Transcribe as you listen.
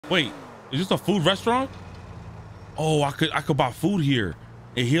Wait, is this a food restaurant? Oh, I could buy food here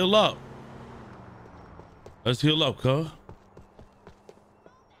and heal up. Let's heal up, cuz.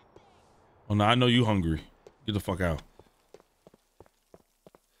 Oh no, I know you hungry. Get the fuck out.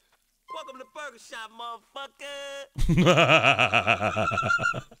 Welcome to Burger Shop, motherfucker.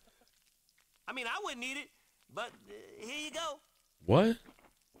 I mean, I wouldn't eat it, but here you go. What?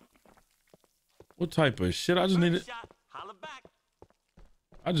 What type of shit? I just needed. Holla back.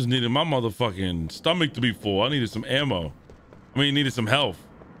 I just needed my motherfucking stomach to be full. I needed some ammo. I mean, needed some health.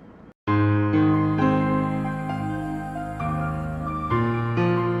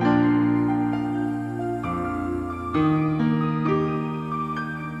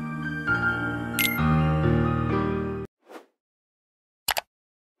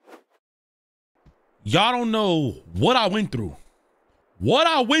 Y'all don't know what I went through. What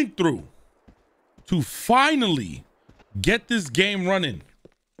I went through to finally get this game running.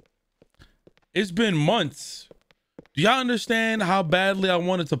 It's been months. Do y'all understand how badly I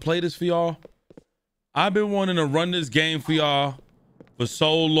wanted to play this for y'all? I've been wanting to run this game for y'all for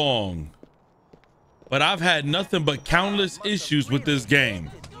so long. But I've had nothing but countless issues with this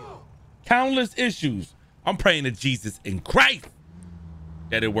game. Countless issues. I'm praying to Jesus in Christ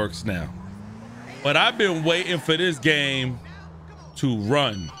that it works now. But I've been waiting for this game to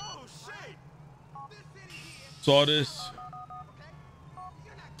run. Saw this.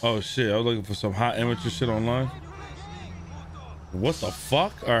 Oh shit, I was looking for some hot amateur shit online. What the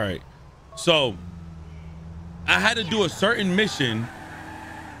fuck? All right. So I had to do a certain mission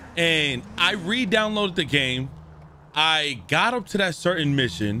and I re-downloaded the game. I got up to that certain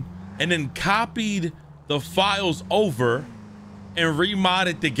mission and then copied the files over and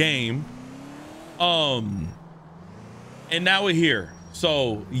remodded the game. And now we're here.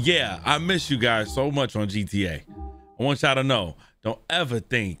 So yeah, I miss you guys so much on GTA. I want y'all to know, don't ever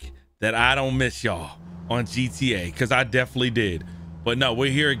think that I don't miss y'all on GTA, because I definitely did. But no,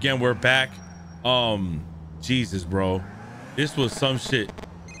 we're here again. We're back. Jesus, bro, this was some shit.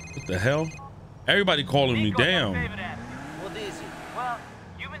 What the hell? Everybody calling me down. Well,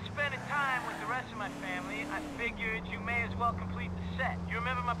 you've been spending time with the rest of my family. I figured you may as well complete the set. You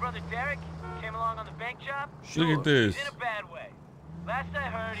remember my brother Derek? Came along on the bank job? Sure. Look at this. He's in a bad way. Last I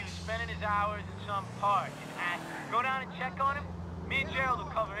heard, he was spending his hours in some park in Aspen. Go down and check on him. Me and Gerald will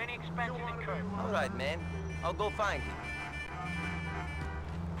cover any expenses incurred. All right, man. I'll go find him.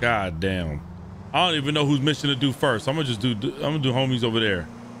 God damn. I don't even know whose mission to do first. I'm gonna do homies over there.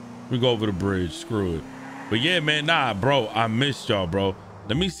 We go over the bridge. Screw it. But yeah, man, nah, bro. I missed y'all, bro.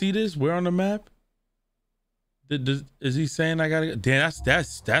 Let me see this. Where on the map? Is he saying I gotta? Damn,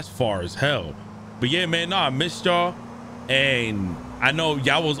 that's far as hell. But yeah, man, nah, I missed y'all. And I know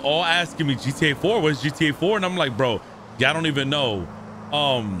y'all was all asking me GTA 4, where's GTA 4? And I'm like, bro, y'all don't even know.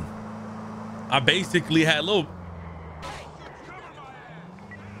 I basically had a little.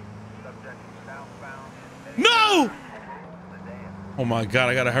 No! Oh my God,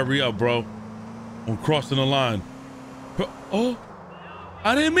 I gotta hurry up, bro. I'm crossing the line. Oh,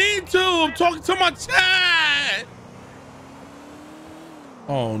 I didn't mean to. I'm talking to my chat.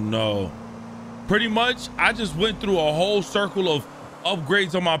 Oh no. Pretty much, I just went through a whole circle of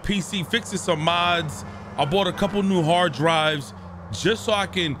upgrades on my PC, fixing some mods. I bought a couple new hard drives just so I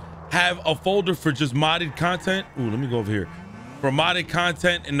can have a folder for just modded content. Ooh, let me go over here. For modded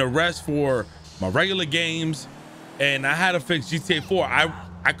content and the rest for my regular games. And I had to fix GTA 4.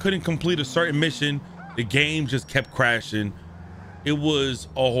 I couldn't complete a certain mission. The game just kept crashing. It was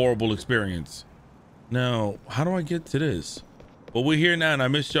a horrible experience. Now, how do I get to this? But we're here now and I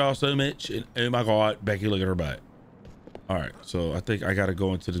missed y'all so much. And my God, Becky, look at her butt. All right, so I think I gotta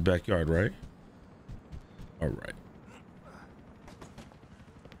go into this backyard, right? All right.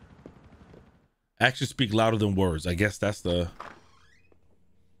 Actions speak louder than words. I guess that's the...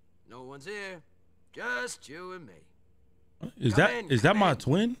 No one's here. Just you and me. Is that my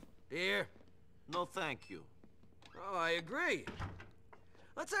twin? Beer? No, thank you. Oh, I agree.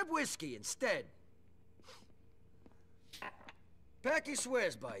 Let's have whiskey instead. Packy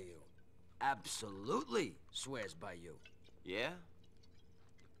swears by you. Absolutely swears by you. Yeah?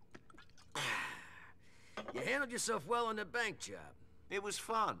 You handled yourself well on the bank job. It was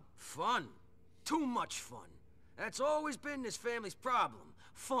fun. Fun? Too much fun. That's always been this family's problem.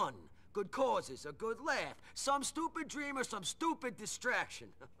 Fun. Good causes, a good laugh, some stupid dream or some stupid distraction.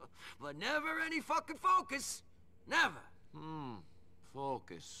 But never any fucking focus. Never.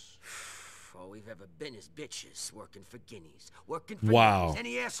 Focus. All we've ever been is bitches, working for guineas, working for guineas.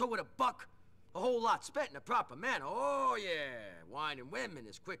 Any asshole with a buck, a whole lot spent in a proper manner. Oh yeah, wine and women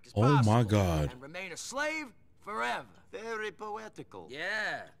as quick as possible. Oh my God. And remain a slave Forever. Very poetical.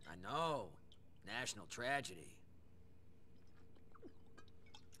 Yeah, I know. National tragedy.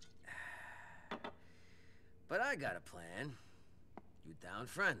 But I got a plan. You down,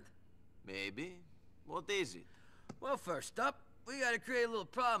 friend? Maybe. What is it? Well, first up, we gotta create a little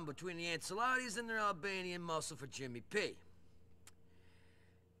problem between the Ancelottis and their Albanian muscle for Jimmy P.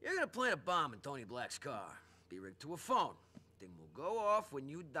 You're gonna plant a bomb in Tony Black's car. Be rigged to a phone. Thing will go off when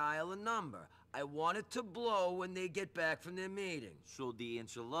you dial a number. I want it to blow when they get back from their meeting. So the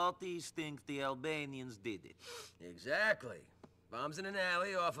Ancelottis think the Albanians did it. Exactly. Bomb's in an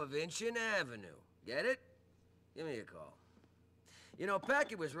alley off of Inchin Avenue. Get it? Give me a call. You know,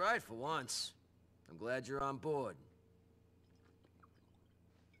 Packard was right for once. I'm glad you're on board.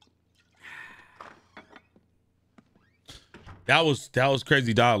 That was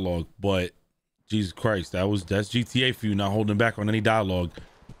crazy dialogue, but Jesus Christ, that's GTA for you, not holding back on any dialogue.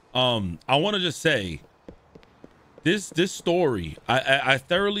 I want to just say this story, I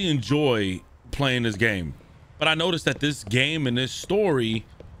thoroughly enjoy playing this game, but I noticed that this game and this story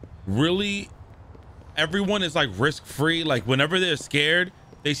really, everyone is like risk-free. Like whenever they're scared,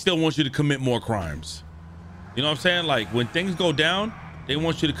 they still want you to commit more crimes. You know what I'm saying? Like when things go down, they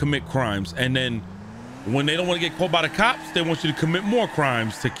want you to commit crimes, and then when they don't want to get caught by the cops, they want you to commit more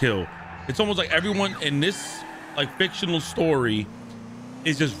crimes to kill. It's almost like everyone in this like fictional story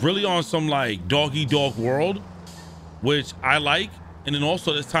is just really on some like dog-eat-dog world, which I like. And then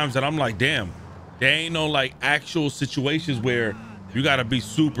also there's times that I'm like, damn, there ain't no like actual situations where you got to be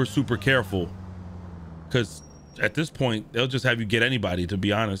super careful, because at this point they'll just have you get anybody. To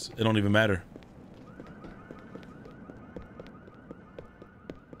be honest, it don't even matter.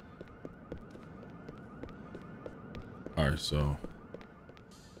 All right, so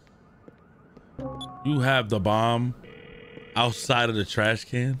you have the bomb outside of the trash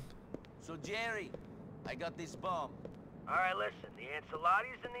can. So Jerry, I got this bomb. All right, listen. The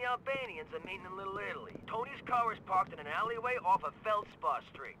Ancelottis and the Albanians are meeting in Little Italy. Tony's car is parked in an alleyway off of Feldspar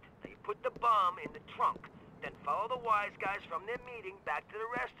Street. Now you put the bomb in the trunk, then follow the wise guys from their meeting back to the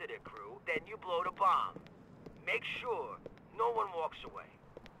rest of their crew, then you blow the bomb. Make sure no one walks away.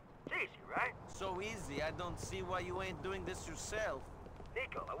 It's easy, right? So easy, I don't see why you ain't doing this yourself.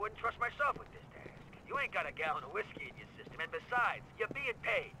 Nico, I wouldn't trust myself with this task. You ain't got a gallon of whiskey in your system, and besides, you're being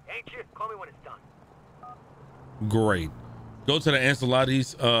paid, ain't you? Call me when it's done. Great. Go to the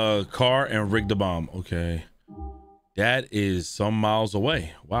Ancelotti's car and rig the bomb. Okay. That is some miles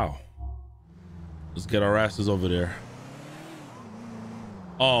away. Wow. Let's get our asses over there.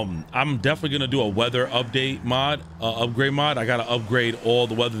 I'm definitely gonna do a weather update mod, upgrade mod. I gotta upgrade all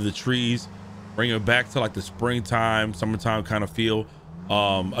the weather, the trees, bring it back to like the springtime, summertime kind of feel.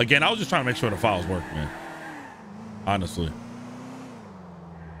 Again, I was just trying to make sure the files work, man. Honestly.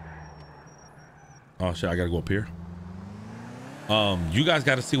 Oh shit, I gotta go up here. You guys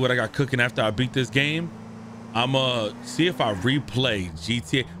got to see what I got cooking after I beat this game. I'm see if I replay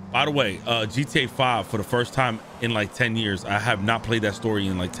GTA. By the way, GTA 5 for the first time in like 10 years. I have not played that story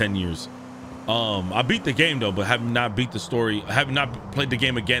in like 10 years. I beat the game though, but have not beat the story. I have not played the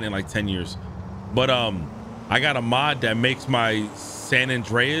game again in like 10 years. But I got a mod that makes my San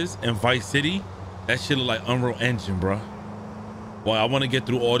Andreas and Vice City, that shit look like Unreal Engine, bro. Well, I want to get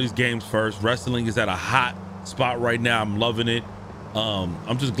through all these games first. Wrestling is at a hot spot right now. I'm loving it.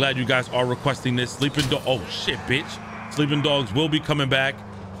 I'm just glad you guys are requesting this. Sleeping Dog. Oh shit, bitch. Sleeping Dogs will be coming back.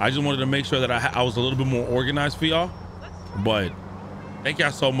 I just wanted to make sure that I was a little bit more organized for y'all. But thank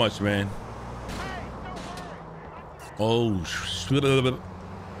y'all so much, man. Oh, let's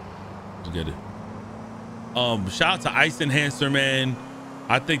get it. Shout out to Ice Enhancer, man.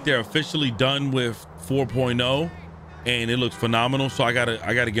 I think they're officially done with 4.0 and it looks phenomenal. So I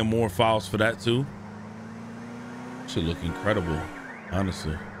gotta get more files for that too. Should look incredible,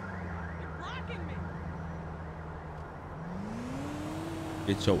 honestly.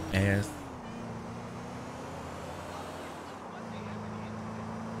 Get your ass.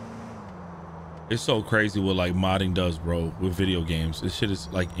 It's so crazy what like modding does, bro, with video games. This shit is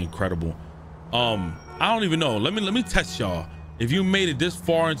like incredible. I don't even know. Let me test y'all. If you made it this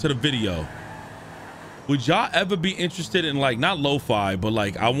far into the video, would y'all ever be interested in like, not lo-fi, but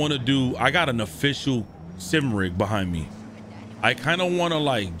like I got an official sim rig behind me. I kind of want to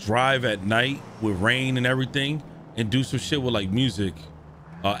like drive at night with rain and everything and do some shit with like music,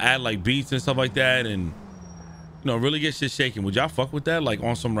 add like beats and stuff like that, and you know, really get shit shaking. Would y'all fuck with that? Like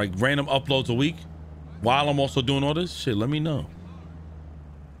on some like random uploads a week while I'm also doing all this shit? Let me know.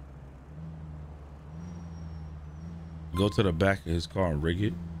 Go to the back of his car and rig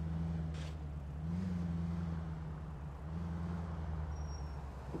it.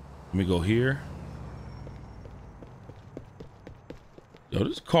 Let me go here. Yo,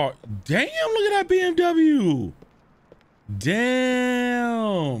 this car. Damn, look at that BMW.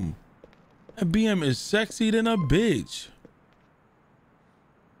 Damn. That BM is sexy than a bitch.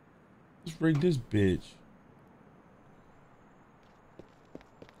 Let's rig this bitch.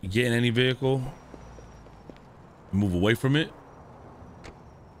 You get in any vehicle, move away from it.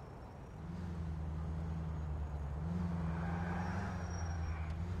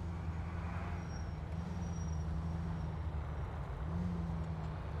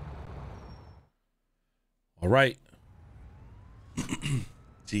 All right.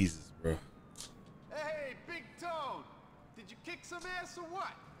 Jesus, bro. Hey, Big Toad! Did you kick some ass or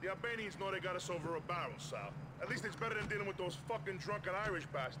what? The Albanians know they got us over a barrel, Sal. At least it's better than dealing with those fucking drunken Irish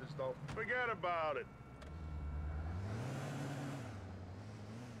bastards, though. Forget about it.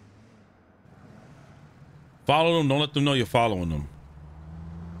 Follow them. Don't let them know you're following them.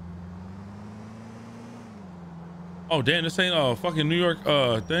 Oh, damn, this ain't a fucking New York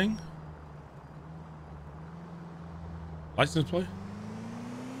thing. License plate.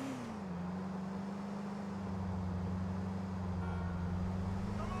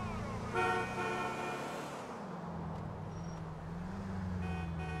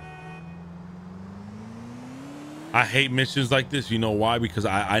 I hate missions like this. You know why? Because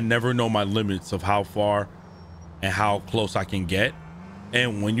I never know my limits of how far and how close I can get.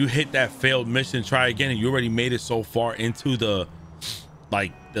 And when you hit that failed mission, try again, and you already made it so far into the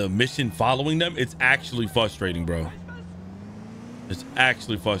mission following them, it's actually frustrating, bro. It's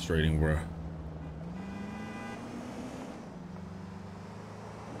actually frustrating, bro.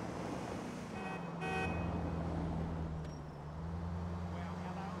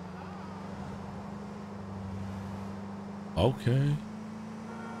 Okay.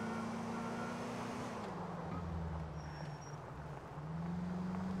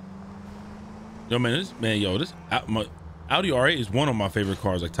 Yo, man, this Audi R8 is one of my favorite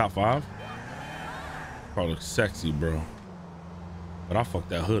cars, like top 5. Car looks sexy, bro. But I fucked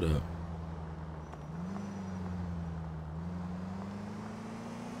that hood up.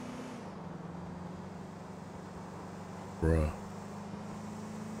 Bruh.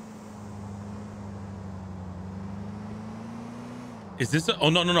 Is this a, oh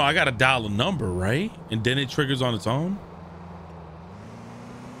no, I gotta dial a number, right? And then it triggers on its own?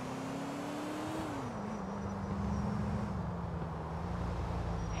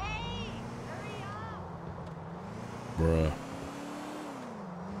 Hey, hurry up. Bruh.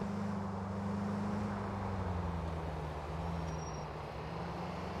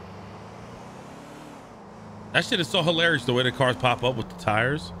 That shit is so hilarious, the way the cars pop up with the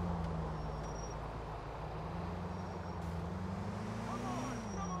tires.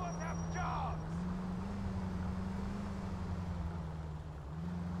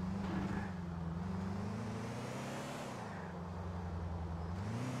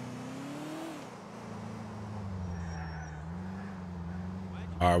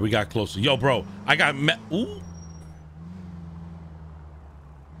 All right, we got closer. Yo, bro, I got ooh.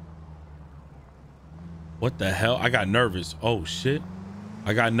 What the hell? I got nervous. Oh shit.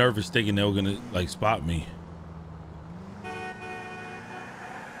 I got nervous thinking they were gonna like spot me.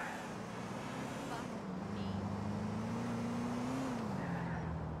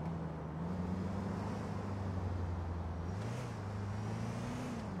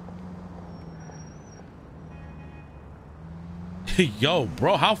 Yo,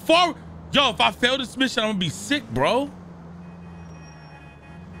 bro, how far? Yo, if I fail this mission, I'm gonna be sick, bro.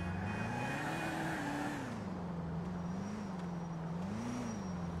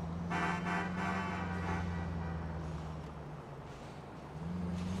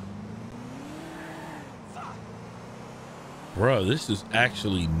 Bro, this is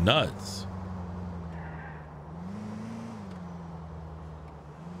actually nuts.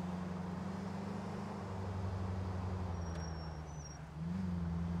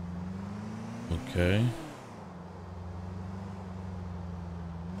 Okay.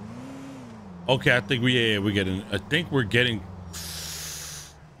 Okay, I think we're getting. I think we're getting.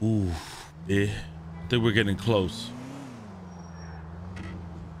 Ooh, yeah. I think we're getting close.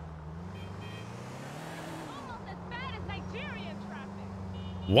 Almost as bad as Nigerian traffic.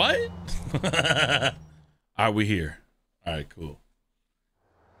 What? Are we here? All right, cool.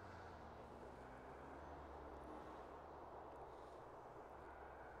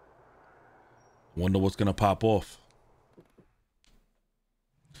 Wonder what's gonna pop off.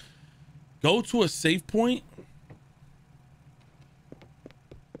 Go to a safe point.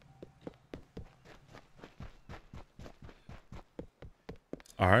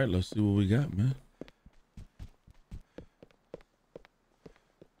 All right, let's see what we got, man.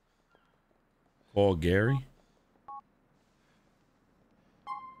 Call Gary.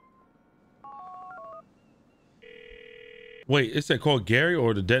 Wait, it said call Gary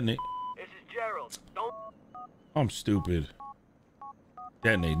or the detonate? This is Gerald. Don't... I'm stupid.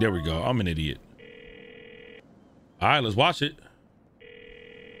 Detonate. There we go. I'm an idiot. All right, let's watch it.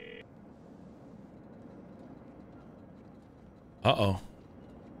 Uh-oh.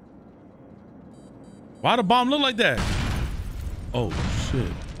 Why the bomb look like that? Oh,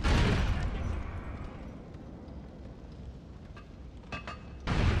 shit.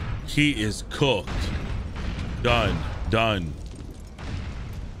 He is cooked. Done. Done.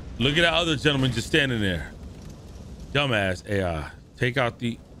 Look at that other gentleman just standing there. Dumbass AI. Take out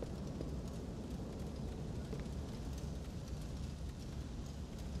the...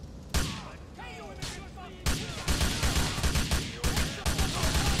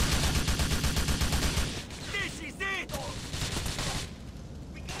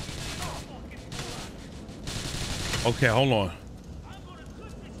 Okay, hold on.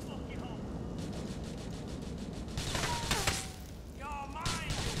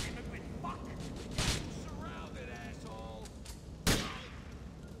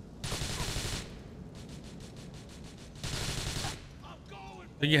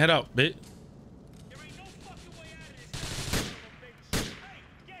 Take your head up, bitch.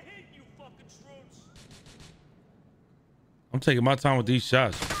 I'm taking my time with these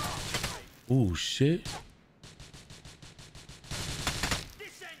shots. Ooh, shit.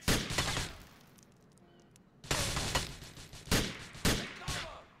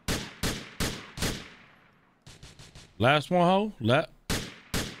 Last one, ho.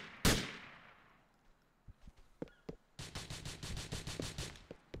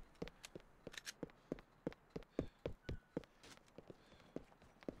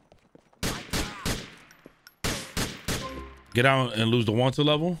 Get out and lose the wanted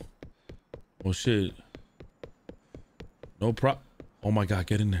level. Oh shit. No prop. Oh my god,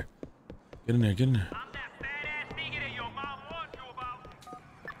 get in there. Get in there, get in there. I'm that badass nigga that your mom warned you about.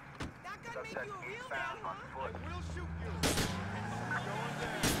 That gonna make you a real man, huh? We'll shoot you.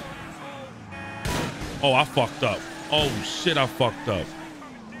 Oh, I fucked up. Oh shit, I fucked up.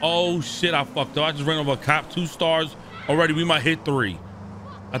 Oh shit, I fucked up. I just ran over a cop. 2 stars. Already we might hit 3.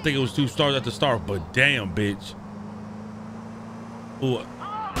 I think it was 2 stars at the start, but damn, bitch. Ooh,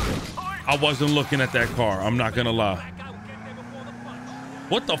 I wasn't looking at that car. I'm not gonna lie.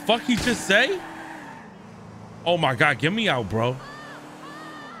 What the fuck he just say? Oh my god, get me out, bro.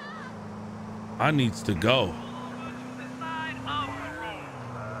 I needs to go.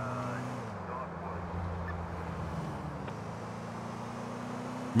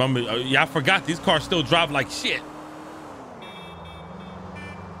 Remember, yeah, I forgot these cars still drive like shit.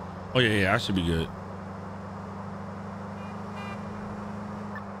 Oh yeah, I should be good.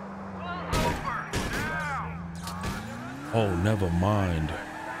 Oh, never mind.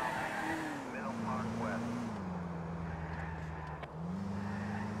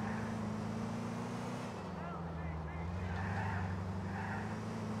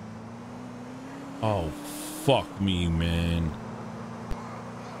 Oh, fuck me, man.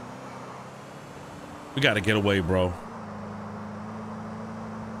 We gotta get away, bro.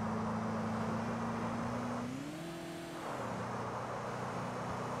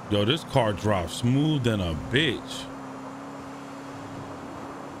 Yo, this car drives smooth than a bitch.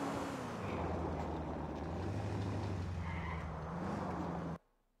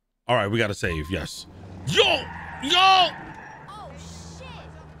 All right, we gotta save. Yes. Yo. Oh shit!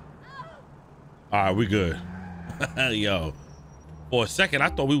 All right, we good. Yo, for a second, I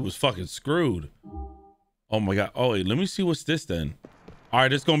thought we was fucking screwed. Oh my god. Oh wait, let me see what's this then. All right,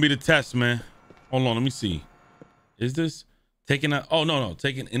 this gonna be the test, man. Hold on, let me see. Is this taking out? Oh no,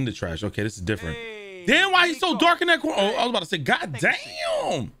 taking in the trash. Okay, this is different. Hey, Damn, why he's so Nico. dark in that corner? Oh, I was about to say, god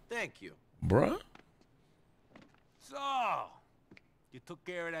damn, Thank you. bruh. So, you took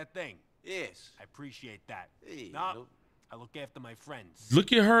care of that thing. Yes. I appreciate that. Hey, Now, no- I look after my friends.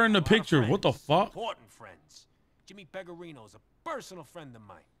 Look at her in the A lot of picture. What the friends, fuck? Important friends. Jimmy Pegarino is a personal friend of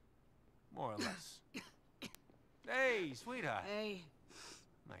mine. More or less. Hey, sweetheart. Hey,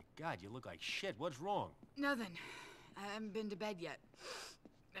 My God, you look like shit. What's wrong? nothing. I haven't been to bed yet.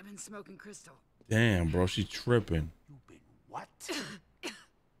 I've been smoking crystal. Damn, bro, she tripping. You've been what?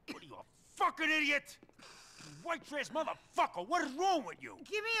 What are you, a fucking idiot? You white trash motherfucker. What is wrong with you?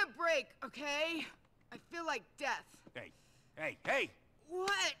 Give me a break, okay? I feel like death. Hey.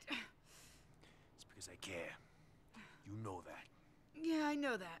 What? It's because I care. You know that. Yeah, I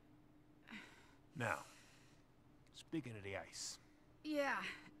know that. Now, speaking of the ice. Yeah,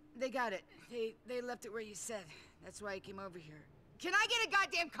 they got it. They left it where you said. That's why I came over here. Can I get a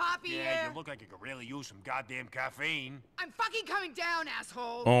goddamn coffee here? Yeah, you look like you could really use some goddamn caffeine. I'm fucking coming down,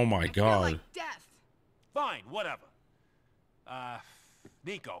 asshole. Oh my I feel god. like death. Fine, whatever.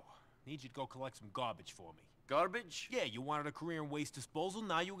 Nico, need you to go collect some garbage for me. Garbage? Yeah, you wanted a career in waste disposal,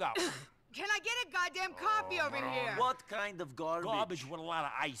 now you got one. Can I get a goddamn coffee over here? What kind of garbage? Garbage with a lot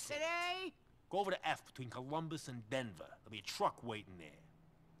of ice in it. Today? Go over to F between Columbus and Denver. There'll be a truck waiting there.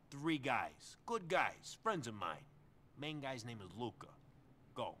 3 guys. Good guys. Friends of mine. Main guy's name is Luca.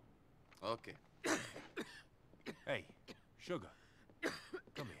 Go. Okay. Hey, Sugar.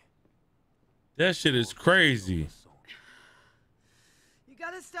 Come here. That shit is crazy. You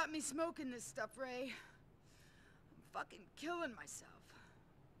gotta stop me smoking this stuff, Ray. I'm fucking killing myself.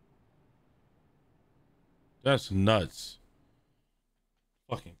 That's nuts.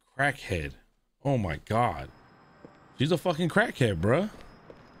 Fucking crackhead. Oh my god. She's a fucking crackhead, bruh.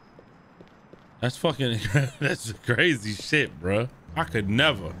 That's fucking, that's crazy shit, bruh. I could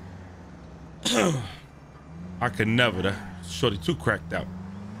never. I could never. That shorty too cracked out.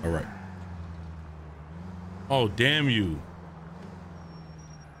 All right. Oh, damn you.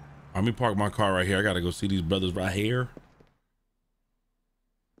 Let me park my car right here. I gotta go see these brothers right here.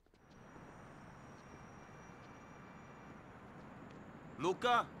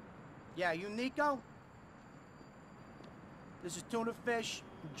 Luca? Yeah, you Nico? This is Tuna Fish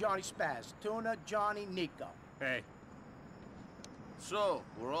and Johnny Spaz. Tuna, Johnny, Nico. Hey. So,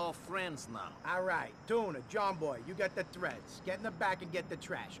 we're all friends now. All right, Tuna, John Boy, you get the threads. Get in the back and get the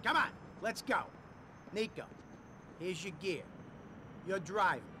trash. Come on, let's go. Nico, here's your gear. You're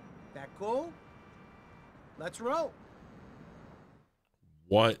driving. That cool? Let's roll.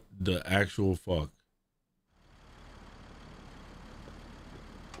 What the actual fuck?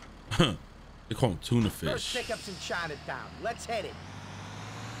 They call him Tuna Fish. First pickup's in Chinatown. Let's hit it.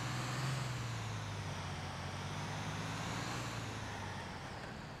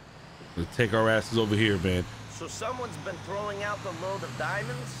 Let's take our asses over here, man. So someone's been throwing out the load of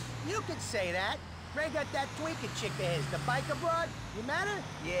diamonds? You could say that. Ray got that tweaking chick of his, the biker broad. You met her?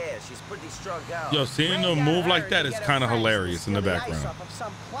 Yeah, she's pretty strung out. Yo, seeing Ray them got move her like that to is get her kind of friends to hilarious in the steal ice background. off of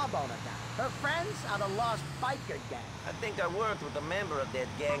some club owner guy. Her friends are the Lost Biker Gang. I think I worked with a member of that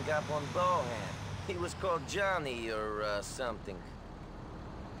gang up on Bohan. He was called Johnny or something.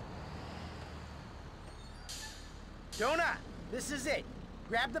 Tuna, this is it.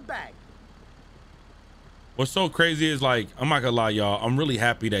 Grab the bag. What's so crazy is, like, I'm not gonna lie, y'all, I'm really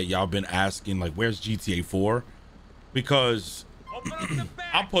happy that y'all been asking, like, where's GTA 4? Because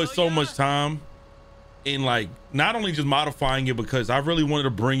I put so much time in, like, not only just modifying it, because I really wanted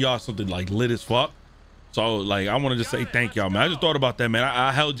to bring y'all something like lit as fuck. So, like, I want to just say thank y'all, man. I just thought about that, man.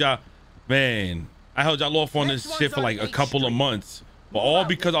 I held y'all, man, I held y'all off on this shit for like a couple of months, but all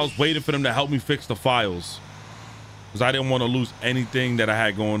because I was waiting for them to help me fix the files, because I didn't want to lose anything that I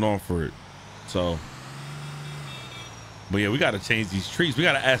had going on for it. So, but yeah, we got to change these trees. We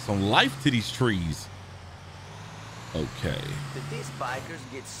got to add some life to these trees. Okay. Did these bikers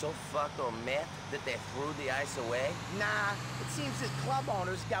get so fucked on meth that they threw the ice away? Nah, it seems this club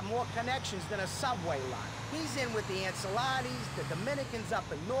owner's got more connections than a subway line. He's in with the Anselatis, the Dominicans up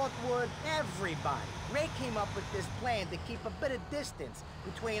in Northwood, everybody. Ray came up with this plan to keep a bit of distance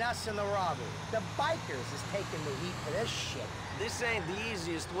between us and the robbery. The bikers is taking the heat for this shit. This ain't the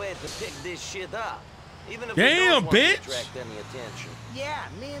easiest way to pick this shit up. Even if Damn, we don't want bitch. to attract any attention. Yeah,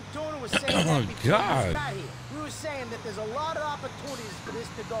 me and Tuna was saying that Oh, before God. we got here. We were saying that there's a lot of opportunities for this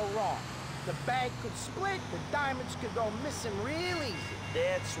to go wrong. The bag could split, the diamonds could go missing real easy.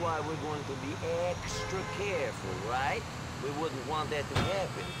 That's why we're going to be extra careful, right? We wouldn't want that to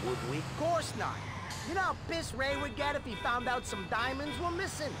happen, would we? Of course not. You know how pissed Ray would get if he found out some diamonds were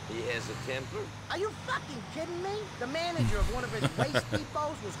missing? He has a temper? Are you fucking kidding me? The manager of one of his waste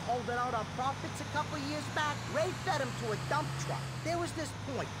depots was holding out on profits a couple years back. Ray fed him to a dump truck. There was this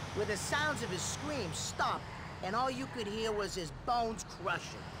point where the sounds of his screams stopped, and all you could hear was his bones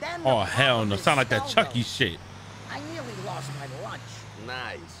crushing. Then Oh, hell no. Sound like that Chucky shit. I nearly lost my lunch.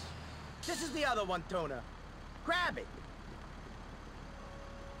 Nice. This is the other one, Tuna. Grab it.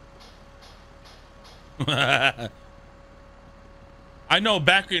 I know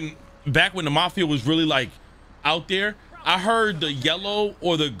back when the mafia was really like out there, I heard the yellow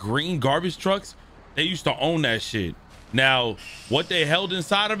or the green garbage trucks, they used to own that shit. Now, what they held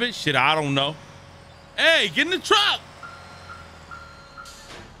inside of it, shit, I don't know. Hey, get in the truck.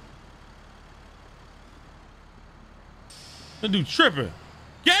 The dude tripping.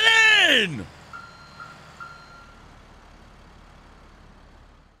 Get in.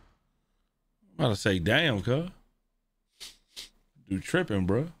 I'm about to say, damn, cuz. Dude tripping,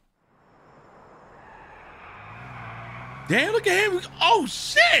 bro. Damn, look at him. Oh,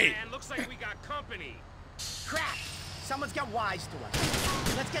 shit. Man, looks like we got company. Crap! Someone's got wise to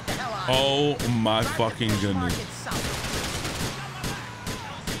us. Let's get the hell out of Oh, here. my Drive fucking the fish goodness. market south.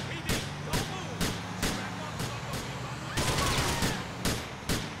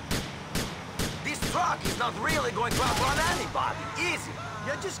 really going to outrun anybody. Easy.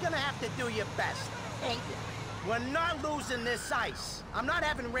 You're just gonna have to do your best, ain't you? We're not losing this ice. I'm not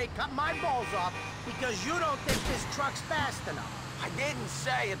having Ray cut my balls off because you don't think this truck's fast enough. I didn't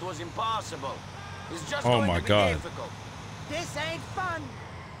say it was impossible. It's just Oh going my to be God. difficult. This ain't fun.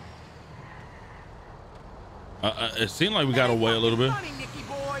 It seemed like we got away a little bit. Funny, Nicky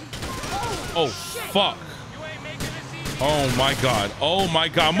boy. Oh, fuck. Oh, my God. Oh, my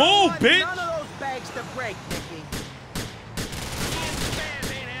God. Move, bitch. None of those bags to break, Nicky.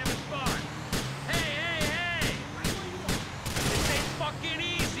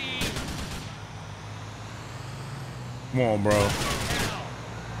 Come on, bro.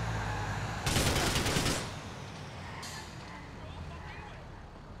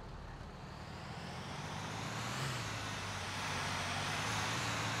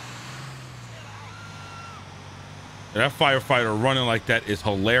 That firefighter running like that is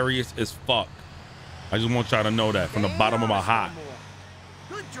hilarious as fuck. I just want y'all to know that from the bottom of my heart.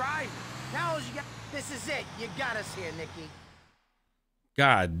 Good driving. Now you got. This is it. You got us here, Nicky.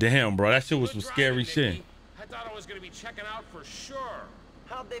 God damn, bro. That shit was some scary shit. I thought I was gonna be checking out for sure.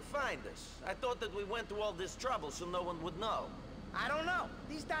 How'd they find us? I thought that we went through all this trouble so no one would know. I don't know.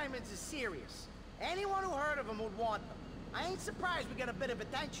 These diamonds are serious. Anyone who heard of them would want them. I ain't surprised we got a bit of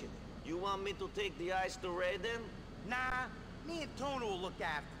attention. You want me to take the ice to Ray then? Nah, me and Tona will look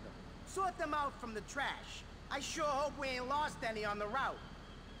after them. Sort them out from the trash. I sure hope we ain't lost any on the route.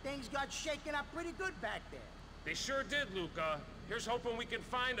 Things got shaken up pretty good back there. They sure did, Luca. Here's hoping we can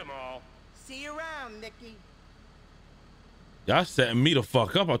find them all. See you around, Nicky. Y'all setting me the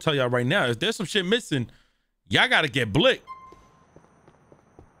fuck up. I'll tell y'all right now. If there's some shit missing, y'all gotta get blicked.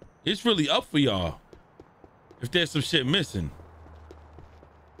 It's really up for y'all. If there's some shit missing.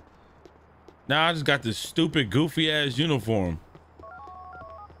 Now I just got this stupid, goofy ass uniform.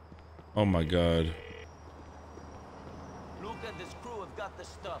 Oh my God. Luke and his crew have got the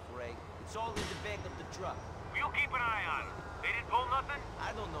stuff, Ray. It's all in the back of the truck. You keep an eye on them. They didn't pull nothing?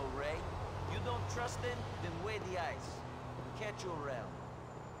 I don't know, Ray. You don't trust them, then weigh the ice. Catch you around.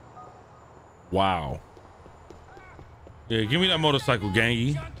 Wow. Yeah, give me that motorcycle,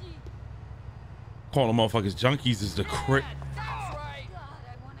 gangy. Calling motherfuckers junkies is the crit.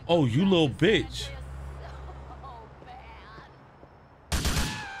 Oh, you little bitch.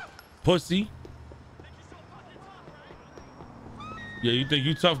 Pussy. Yeah, you think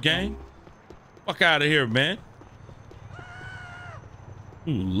you tough, gang? Fuck out of here, man.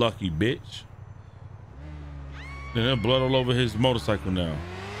 You lucky bitch. Then there's blood all over his motorcycle now.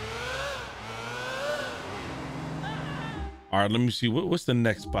 All right, let me see. What's the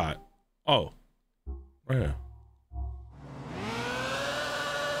next spot? Oh, right here.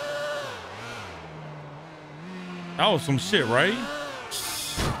 That was some shit, right?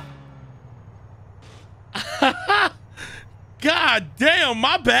 God damn,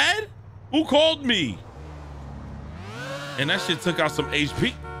 my bad. Who called me? And that shit took out some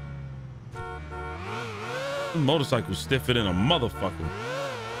HP. Motorcycle stiffer than a motherfucker.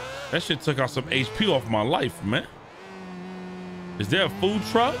 That shit took out some HP off my life, man. Is there a food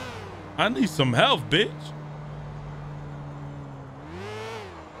truck? I need some help, bitch.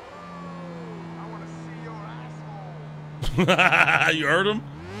 I want to see your asshole. You heard him?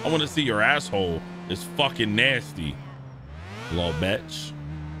 I want to see your asshole. It's fucking nasty. Little bitch.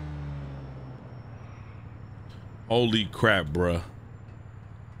 Holy crap, bruh.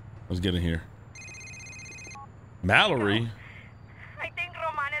 Let's get in here. Mallory? I think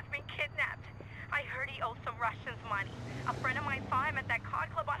Roman has been kidnapped. I heard he owes some Russians money. A friend of mine saw him at that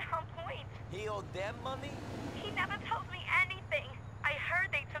card club on Helm Point. He owed them money? He never tells me anything. I heard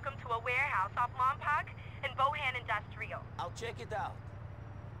they took him to a warehouse off Lompoc in Bohan Industrial. I'll check it out.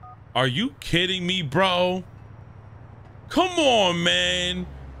 Are you kidding me, bro? Come on, man.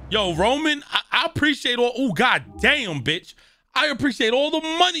 Yo, Roman, I appreciate all. Oh, god damn, bitch. I appreciate all the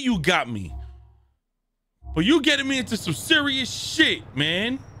money you got me. But you getting me into some serious shit,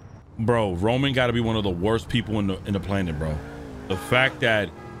 man. Bro, Roman got to be one of the worst people in the planet, bro. The fact that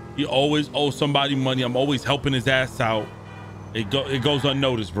he always owes somebody money. I'm always helping his ass out. It goes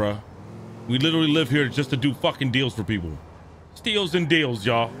unnoticed, bro. We literally live here just to do fucking deals for people. Steals and deals,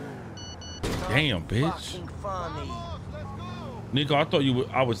 y'all. Damn, bitch. Nico, I thought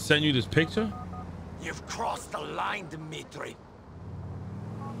I would send you this picture. You've crossed the line, Dimitri.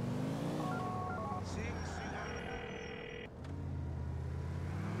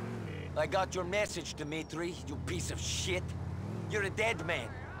 I got your message, Dimitri, you piece of shit. You're a dead man.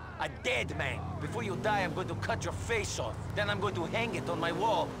 A dead man. Before you die, I'm going to cut your face off. Then I'm going to hang it on my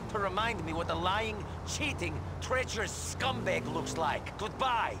wall to remind me what a lying, cheating, treacherous scumbag looks like.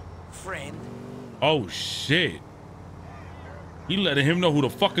 Goodbye, friend. Oh shit. He letting him know who the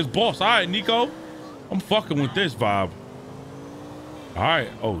fuck is boss. All right, Nico. I'm fucking with this vibe. All right.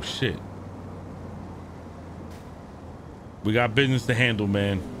 Oh shit. We got business to handle,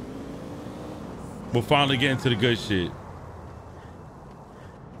 man. We'll finally get into the good shit.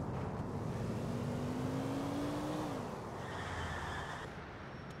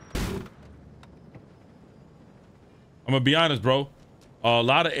 I'm gonna be honest, bro. A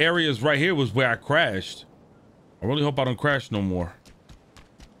lot of areas right here was where I crashed. I really hope I don't crash no more.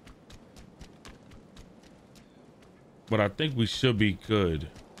 But I think we should be good.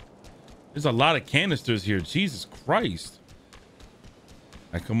 There's a lot of canisters here. Jesus Christ.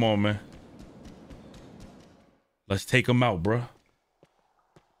 Like, come on, man. Let's take them out, bro.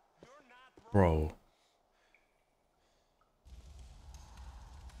 Bro.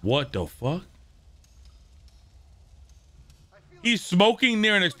 What the fuck? He's smoking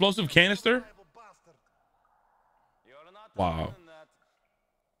near an explosive canister? Wow.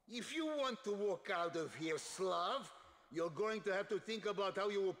 If you want to walk out of here, Slav, you're going to have to think about how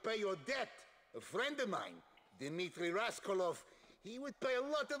you will pay your debt. A friend of mine, Dmitri Raskolov, he would pay a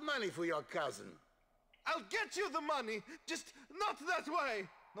lot of money for your cousin. I'll get you the money, just not that way.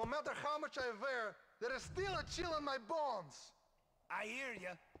 No matter how much I wear, there is still a chill in my bones. I hear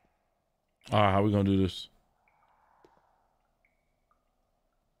ya. All right, how we gonna do this?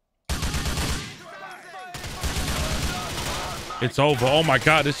 It's over. Oh my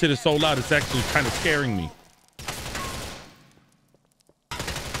God, this shit is so loud. It's actually kind of scaring me.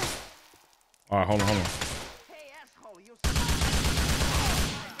 All right, hold on, hold on. Hey, asshole, you...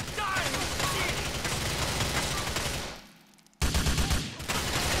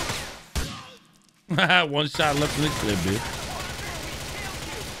 One shot left in the clip, bitch.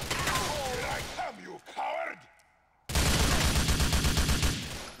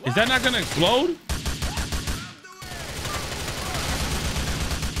 Is that not gonna explode?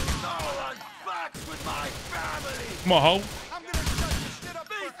 Come on, ho. I'm gonna shut this shit up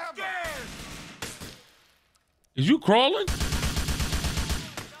forever. Is you crawling?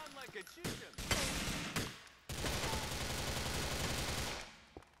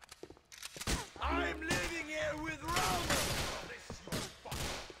 I'm living here with Roman.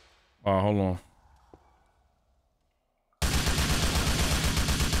 All right, hold on.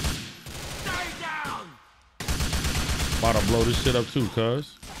 Stay down. About to blow this shit up too,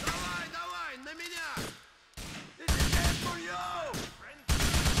 cuz.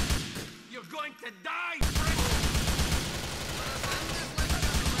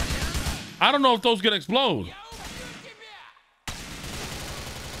 I don't know if those gonna explode.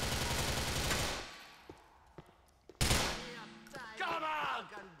 Come on,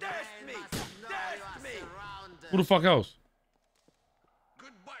 test me. Who the fuck else?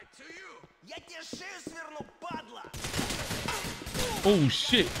 Goodbye to you. Я тебе шею сверну, падла. Oh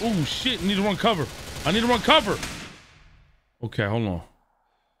shit. Oh shit. Need to run cover. I need to run cover. Okay, hold on.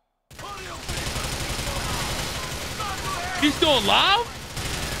 He's still alive?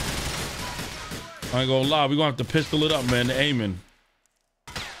 I ain't gonna lie, we're gonna have to pistol it up, man. The aiming.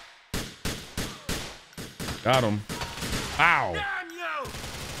 Got him. Ow.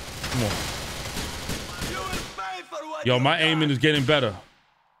 Come on. Yo, my aiming is getting better.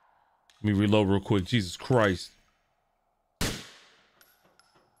 Let me reload real quick. Jesus Christ.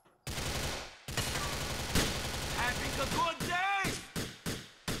 Having a good day.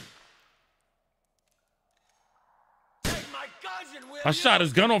 Take my cousin with I shot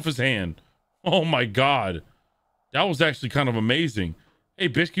his gun off his hand. Oh my God. That was actually kind of amazing. Hey,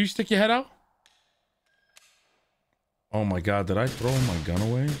 bitch, can you stick your head out? Oh my God, did I throw my gun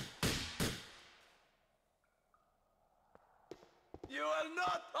away? You will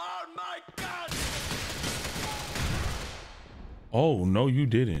not harm my gun. Oh, no, you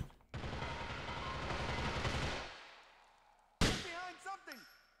didn't. Behind something.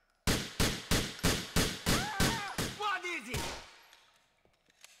 What is it?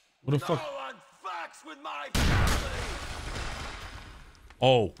 What the fuck? No one fucks with my family.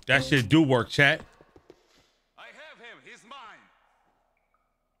 Oh, that shit do work, chat. I have him. He's mine.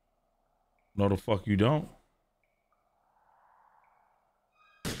 No, the fuck you don't.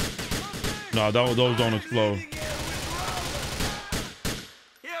 No, those don't explode.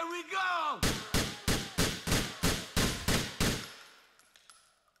 Here we go.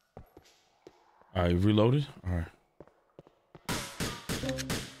 All right, reloaded. All right.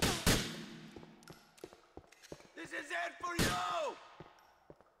 This is it for you.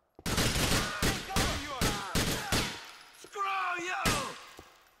 Screw you.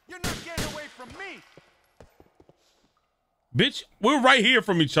 You're not getting away from me. Bitch, we're right here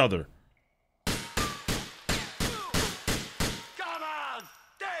from each other.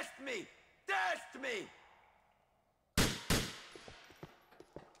 me!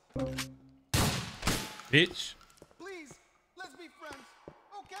 Bitch. Please, let's be friends,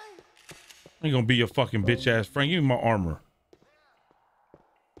 okay? I ain't gonna be your fucking bitch ass friend. Give me my armor.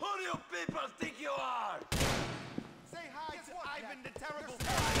 Who do you people think you are? Say hi to Ivan the Terrible.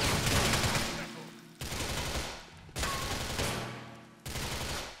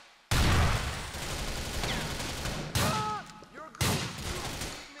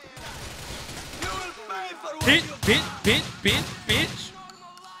 You will pay for what Bitch, you bitch.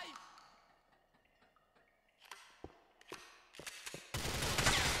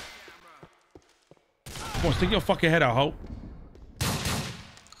 Come on, stick your fucking head out, ho.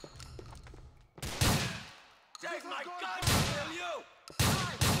 Take my gun, will you?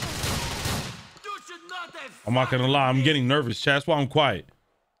 You should not have. I'm not gonna lie, I'm getting nervous, chat. That's why I'm quiet.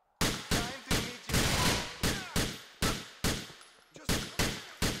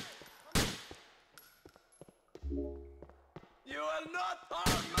 You will not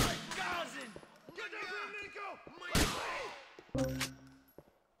harm my cousin! Get over, Nico!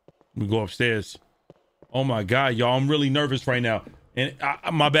 Let me go upstairs. Oh my God, y'all, I'm really nervous right now. And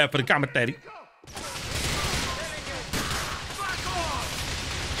my bad for the commentary.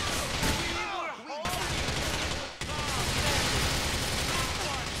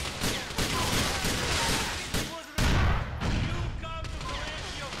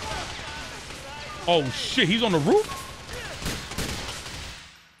 Oh shit, he's on the roof?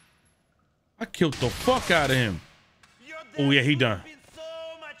 I killed the fuck out of him. Oh yeah, he done.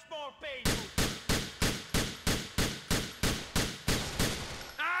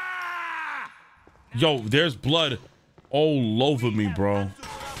 Yo, there's blood all over me, bro.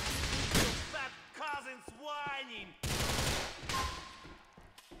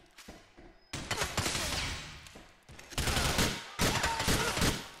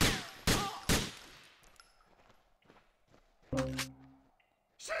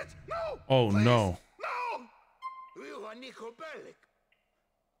 Shit! No! Oh Please, no. No! You are Nico Bellic.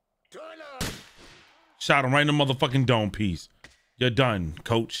 Turn up! Shot him right in the motherfucking dome piece. You're done,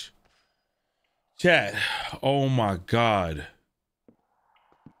 coach. Chat. Oh my God.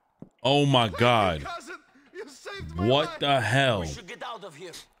 Oh my God. Cousin, you saved my What life. the hell? We should get out of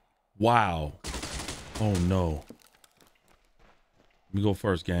here. Wow. Oh no. Let me go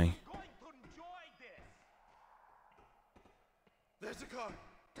first, gang. There's a car.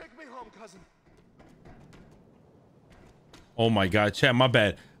 Take me home, cousin. Oh my God, chat, my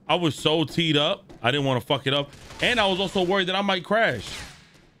bad. I was so teed up. I didn't want to fuck it up. And I was also worried that I might crash.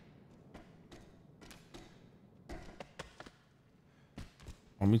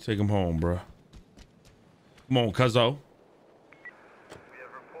 Let me take him home, bro. Come on, cuzzo. We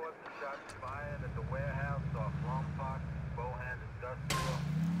have reports of shots fired at the warehouse off Long Park, Bohan Industrial.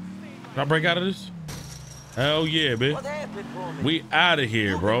 Can I break out of this? Hell yeah, bitch. What happened, Roman? We out of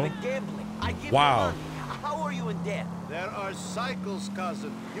here, bro. You've been gambling. I give Wow. you money. How are you in debt? There are cycles,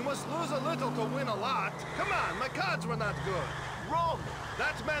 cousin. You must lose a little to win a lot. Come on, my cards were not good. Roman!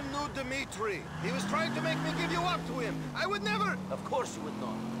 That man knew Dmitri. He was trying to make me give you up to him. I would never... Of course you would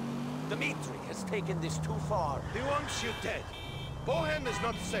not. Dmitri has taken this too far. He wants you dead. Bohan is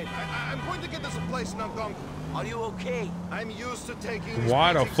not safe. I'm going to get us a place in Algonquin. Are you okay? I'm used to taking...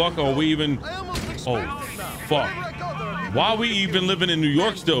 Why the fuck are we even... I almost expect Oh, it now. fuck. Wherever I go, there are people Why who we will even kill me. living in New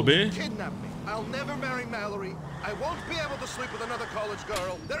York still, bitch? Kidnap me. I'll never marry Mallory. I won't be able to sleep with another college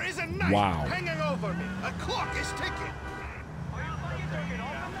girl. There is a knife Wow. hanging over me. A clock is ticking.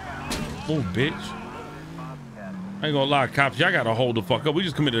 Oh, bitch. I ain't gonna lie, cops. Y'all gotta hold the fuck up. We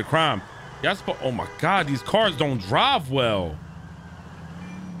just committed a crime. Y'all oh my God, these cars don't drive well.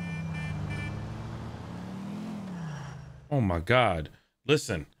 Oh my God.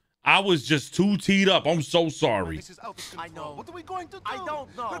 Listen, I was just too teed up. I'm so sorry. This is out of control. I know. What are we going to do? I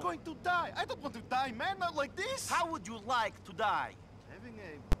don't know. We're going to die. I don't want to die, man. Not like this. How would you like to die? Having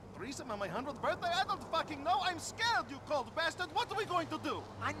a threesome on my 100th birthday? I don't fucking know. I'm scared, you cold bastard. What are we going to do?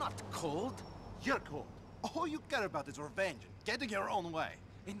 I'm not cold. You're cold. All you care about is revenge and getting your own way.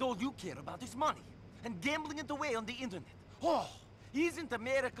 And all you care about is money. And gambling it away on the internet. Oh, isn't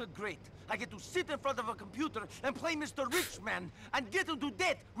America great? I get to sit in front of a computer and play Mr. Rich Man and get into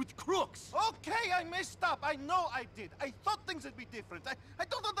debt with crooks. Okay, I messed up. I know I did. I thought things would be different. I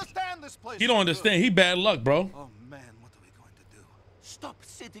don't understand this place. He don't understand. He bad luck, bro. Oh, man, what are we going to do? Stop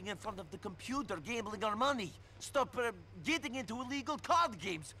sitting in front of the computer gambling our money. Stop getting into illegal card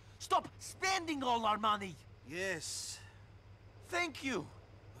games. Stop spending all our money. Yes. Thank you.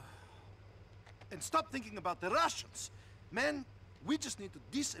 And stop thinking about the Russians. Man, we just need to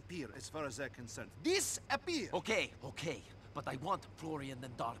disappear as far as they're concerned. Disappear! Okay, okay. but I want Florian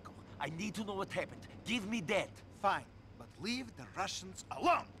and Darko. I need to know what happened. Give me that. Fine, but leave the Russians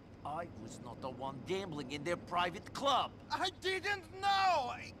alone. I was not the one gambling in their private club. I didn't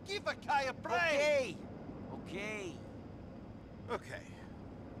know! Give a guy a break! Okay. Okay. Okay.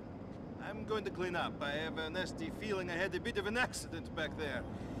 I'm going to clean up. I have a nasty feeling I had a bit of an accident back there.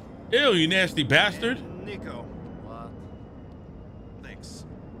 Ew, you nasty bastard. And Nico. What? Thanks.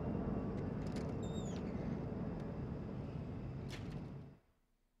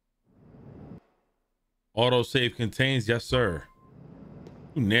 Autosave contains, yes, sir.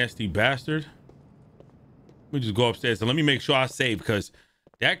 You nasty bastard. Let me just go upstairs and let me make sure I save, because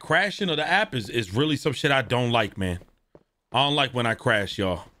that crashing of the app is really some shit I don't like, man. I don't like when I crash,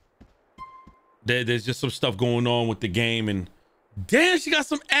 y'all. There's just some stuff going on with the game, and damn, she got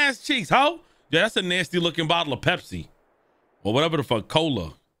some ass cheeks, ho. Yeah, that's a nasty looking bottle of Pepsi or whatever the fuck,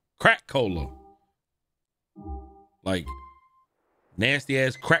 cola, crack cola, like nasty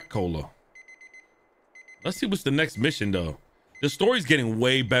ass crack cola. Let's see what's the next mission though. The story's getting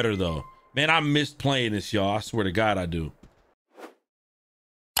way better though. Man, I missed playing this, y'all. I swear to God I do.